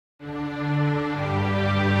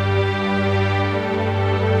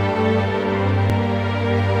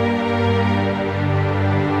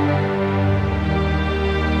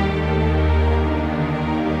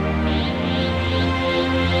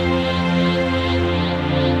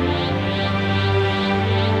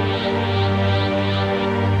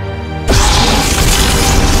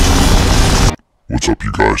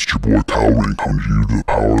It's your boy Kylo Ren coming to you to the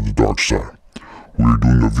power of the dark side. We are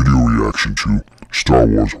doing a video reaction to Star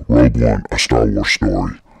Wars Rogue One, a Star Wars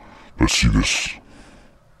story. Let's see this.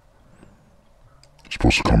 It's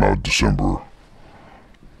supposed to come out December.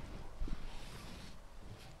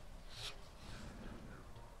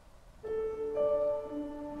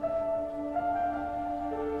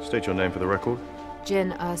 State your name for the record.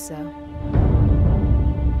 Jin Ursa.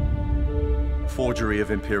 Forgery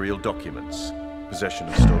of Imperial documents. Possession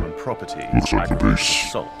of stolen property. Looks like the aggravated base.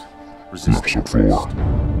 assault. Resisting Episode 4. arrest.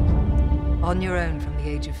 On your own from the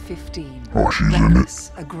age of 15. Oh, she's in it.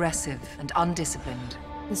 Reckless, aggressive, and undisciplined.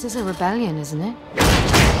 This is a rebellion, isn't it?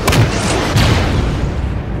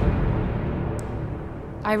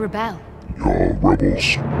 I rebel. Y'all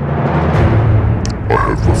rebels. I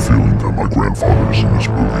have a feeling that my grandfather is in this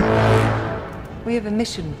movie. We have a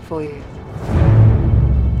mission for you.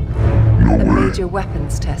 No A way. major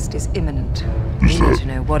weapons test is imminent. Is We need that- to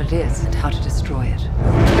know what it is and how to destroy it.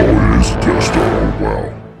 Oh, it is a test. Oh,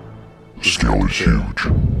 wow. The scale is huge.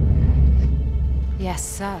 Yes,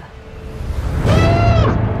 sir.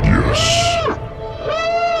 Yes.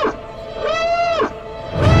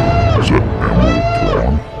 Is that Emerald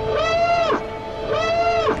Prawn?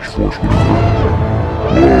 Force whatever.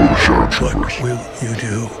 Whoa, the Shadow Troopers. What will you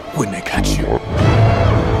do when they catch you? What?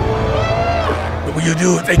 What will you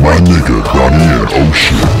do if they My break you? nigga, Donnie, and oh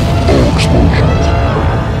shit. Oh, explosions.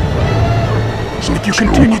 Is that If you a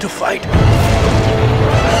joke? continue to fight,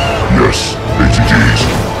 Yes, ATGs.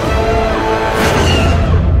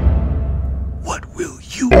 what will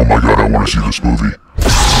you Oh my god, I want to see this movie.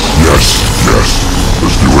 Yes, yes.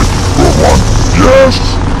 Let's do it. Rogue One. Yes!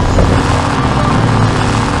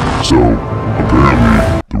 So, apparently,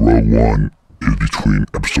 the Rogue One is between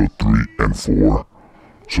episode 3 and 4.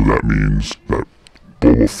 So that means that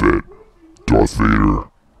Boba Fett, Darth Vader,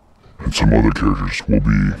 and some other characters will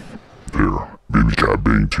be there. Maybe Cat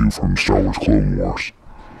Bane too from Star Wars Clone Wars.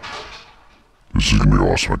 This is gonna be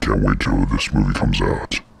awesome. I can't wait till this movie comes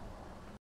out.